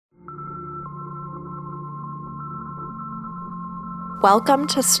Welcome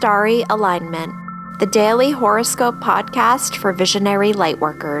to Starry Alignment, the daily horoscope podcast for visionary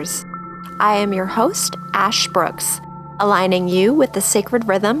lightworkers. I am your host, Ash Brooks, aligning you with the sacred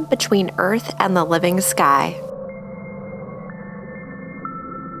rhythm between Earth and the living sky.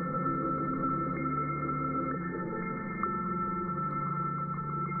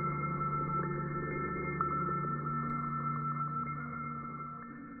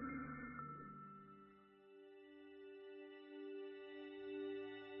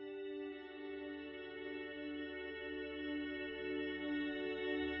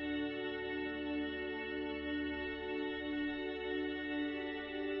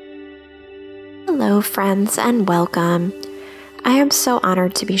 Hello, friends, and welcome. I am so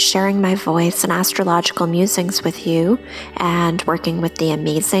honored to be sharing my voice and astrological musings with you and working with the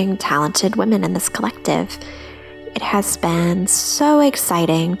amazing, talented women in this collective. It has been so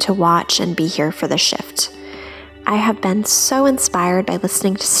exciting to watch and be here for the shift. I have been so inspired by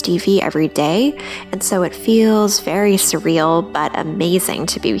listening to Stevie every day, and so it feels very surreal but amazing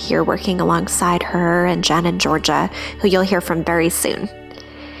to be here working alongside her and Jen and Georgia, who you'll hear from very soon.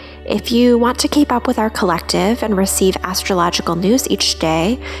 If you want to keep up with our collective and receive astrological news each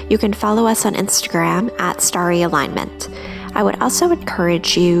day, you can follow us on Instagram at Starry Alignment. I would also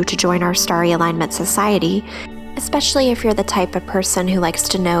encourage you to join our Starry Alignment Society, especially if you're the type of person who likes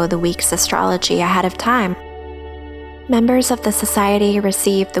to know the week's astrology ahead of time. Members of the society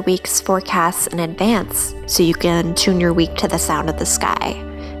receive the week's forecasts in advance, so you can tune your week to the sound of the sky.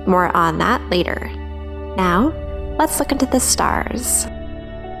 More on that later. Now, let's look into the stars.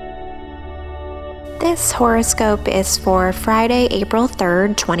 This horoscope is for Friday, April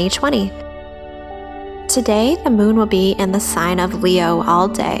 3rd, 2020. Today, the moon will be in the sign of Leo all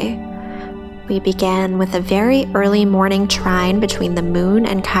day. We begin with a very early morning trine between the moon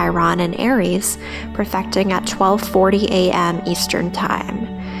and Chiron in Aries, perfecting at 12:40 a.m. Eastern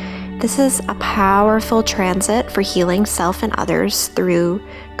Time. This is a powerful transit for healing self and others through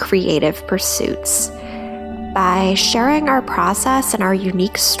creative pursuits. By sharing our process and our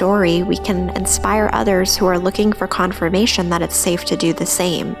unique story, we can inspire others who are looking for confirmation that it's safe to do the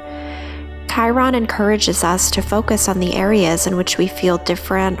same. Chiron encourages us to focus on the areas in which we feel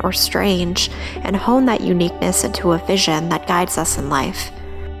different or strange and hone that uniqueness into a vision that guides us in life.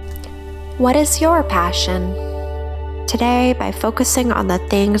 What is your passion? Today, by focusing on the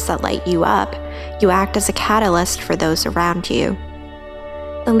things that light you up, you act as a catalyst for those around you.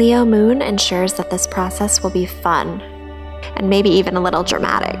 The Leo moon ensures that this process will be fun, and maybe even a little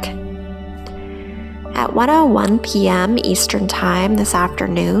dramatic. At 1:01 p.m. Eastern Time this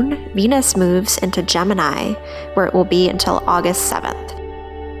afternoon, Venus moves into Gemini, where it will be until August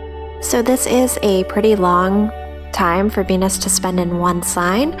 7th. So this is a pretty long time for Venus to spend in one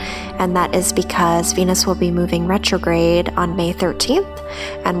sign, and that is because Venus will be moving retrograde on May 13th,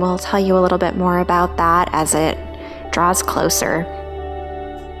 and we'll tell you a little bit more about that as it draws closer.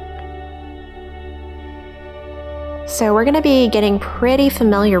 So we're going to be getting pretty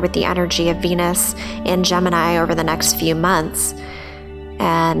familiar with the energy of Venus in Gemini over the next few months.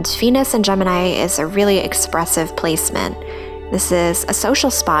 And Venus in Gemini is a really expressive placement. This is a social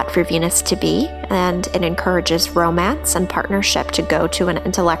spot for Venus to be, and it encourages romance and partnership to go to an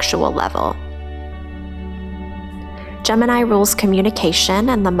intellectual level. Gemini rules communication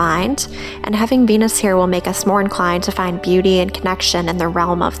and the mind, and having Venus here will make us more inclined to find beauty and connection in the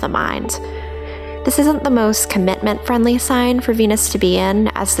realm of the mind. This isn't the most commitment-friendly sign for Venus to be in,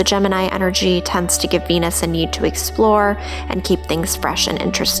 as the Gemini energy tends to give Venus a need to explore and keep things fresh and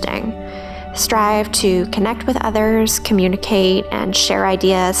interesting. Strive to connect with others, communicate, and share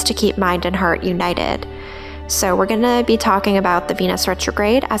ideas to keep mind and heart united. So we're going to be talking about the Venus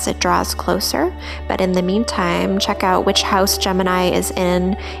retrograde as it draws closer, but in the meantime, check out which house Gemini is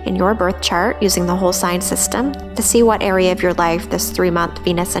in your birth chart using the whole sign system to see what area of your life this 3-month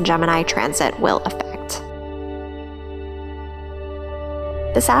Venus and Gemini transit will affect.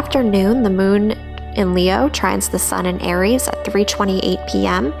 This afternoon, the moon in Leo trines the sun in Aries at 3:28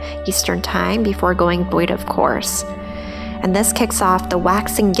 p.m. Eastern Time before going void of course. And this kicks off the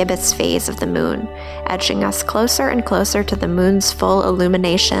waxing gibbous phase of the moon, edging us closer and closer to the moon's full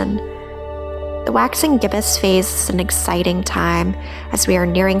illumination. The waxing gibbous phase is an exciting time as we are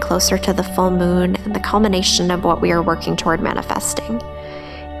nearing closer to the full moon and the culmination of what we are working toward manifesting.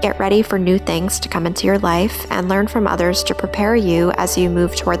 Get ready for new things to come into your life and learn from others to prepare you as you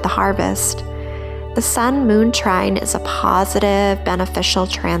move toward the harvest. The Sun-Moon trine is a positive, beneficial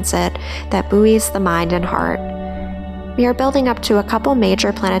transit that buoys the mind and heart. We are building up to a couple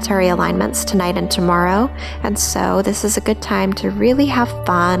major planetary alignments tonight and tomorrow, and so this is a good time to really have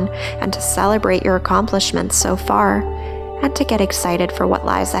fun and to celebrate your accomplishments so far. and to get excited for what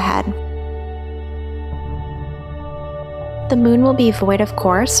lies ahead. The moon will be void of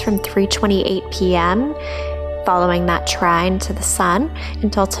course from 3:28 p.m., following that trine to the sun,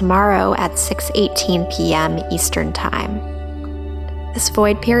 until tomorrow at 6:18 p.m. Eastern Time. This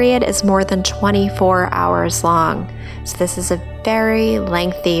void period is more than 24 hours long, so this is a very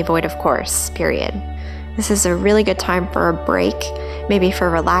lengthy void of course period. This is a really good time for a break, maybe for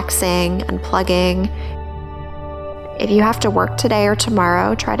relaxing, unplugging. If you have to work today or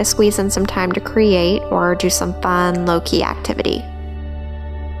tomorrow, try to squeeze in some time to create or do some fun, low-key activity.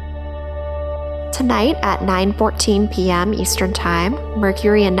 Tonight at 9:14 p.m. Eastern Time,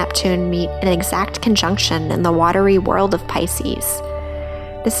 Mercury and Neptune meet in exact conjunction in the watery world of Pisces.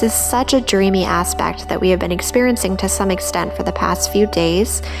 This is such a dreamy aspect that we have been experiencing to some extent for the past few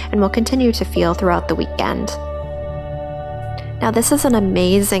days and will continue to feel throughout the weekend. Now, this is an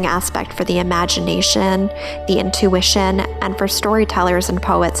amazing aspect for the imagination, the intuition, and for storytellers and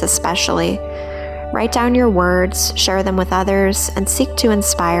poets especially. Write down your words, share them with others, and seek to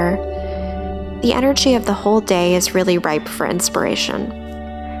inspire. The energy of the whole day is really ripe for inspiration.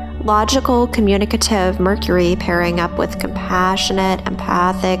 Logical, communicative Mercury pairing up with compassionate,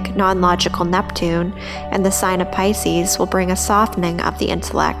 empathic, non-logical Neptune and the sign of Pisces will bring a softening of the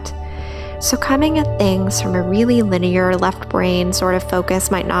intellect. So coming at things from a really linear left brain sort of focus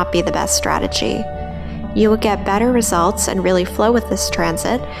might not be the best strategy. You will get better results and really flow with this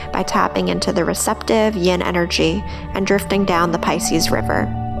transit by tapping into the receptive yin energy and drifting down the Pisces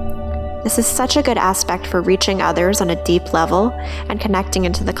river. This is such a good aspect for reaching others on a deep level and connecting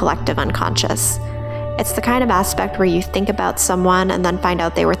into the collective unconscious. It's the kind of aspect where you think about someone and then find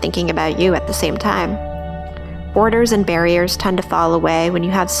out they were thinking about you at the same time. Borders and barriers tend to fall away when you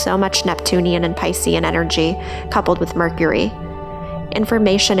have so much Neptunian and Piscean energy coupled with Mercury.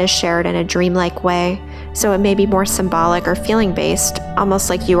 Information is shared in a dreamlike way, so it may be more symbolic or feeling-based, almost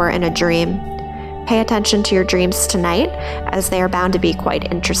like you are in a dream. Pay attention to your dreams tonight, as they are bound to be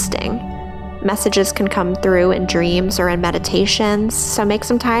quite interesting. Messages can come through in dreams or in meditations, so make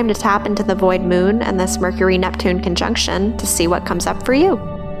some time to tap into the void moon and this Mercury-Neptune conjunction to see what comes up for you.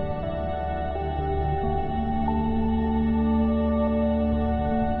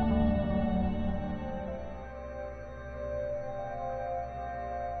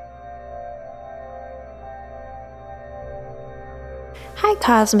 Hi,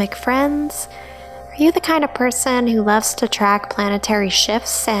 cosmic friends. Are you the kind of person who loves to track planetary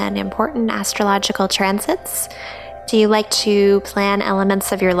shifts and important astrological transits? Do you like to plan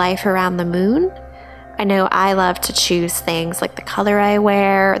elements of your life around the moon? I know I love to choose things like the color I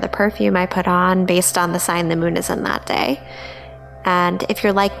wear or the perfume I put on based on the sign the moon is in that day. And if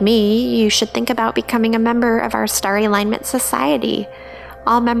you're like me, you should think about becoming a member of our Starry Alignment Society.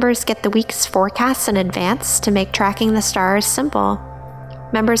 All members get the week's forecasts in advance to make tracking the stars simple.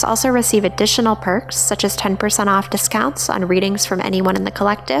 Members also receive additional perks, such as 10% off discounts on readings from anyone in the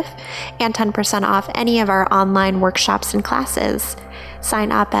collective, and 10% off any of our online workshops and classes.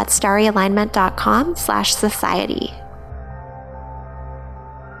 Sign up at starryalignment.com/society.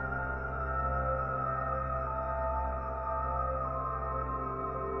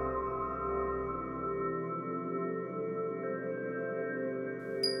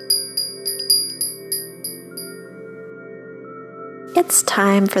 It's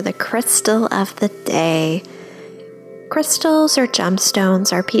time for the crystal of the day. Crystals or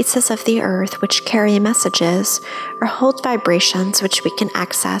gemstones are pieces of the earth which carry messages or hold vibrations which we can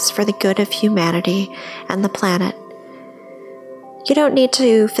access for the good of humanity and the planet. You don't need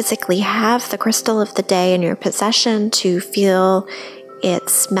to physically have the crystal of the day in your possession to feel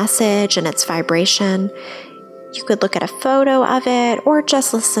its message and its vibration. You could look at a photo of it or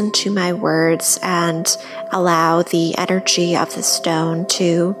just listen to my words and allow the energy of the stone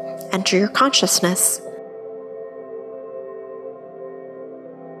to enter your consciousness.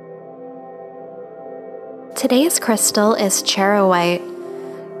 Today's crystal is charoite.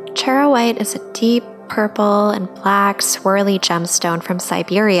 Charoite is a deep purple and black swirly gemstone from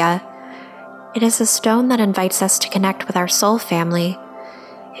Siberia. It is a stone that invites us to connect with our soul family.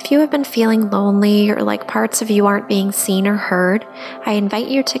 If you have been feeling lonely or like parts of you aren't being seen or heard, I invite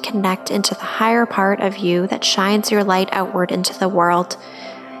you to connect into the higher part of you that shines your light outward into the world.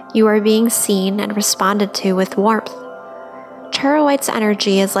 You are being seen and responded to with warmth. Charoite's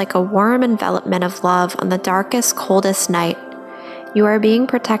energy is like a warm envelopment of love on the darkest, coldest night. You are being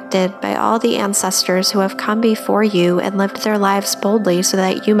protected by all the ancestors who have come before you and lived their lives boldly so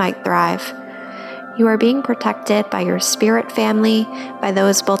that you might thrive. You are being protected by your spirit family, by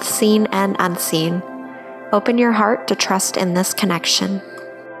those both seen and unseen. Open your heart to trust in this connection.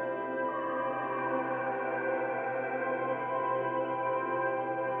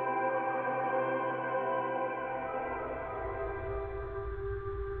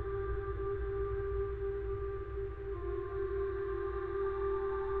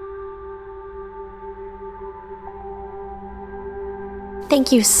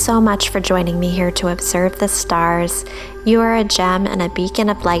 Thank you so much for joining me here to observe the stars. You are a gem and a beacon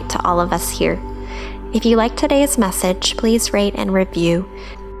of light to all of us here. If you like today's message, please rate and review.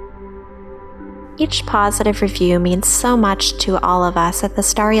 Each positive review means so much to all of us at the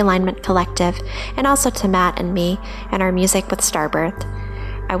Starry Alignment Collective, and also to Matt and me and our Music with Starbirth.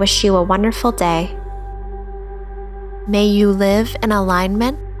 I wish you a wonderful day. May you live in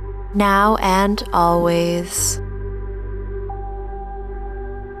alignment, now and always.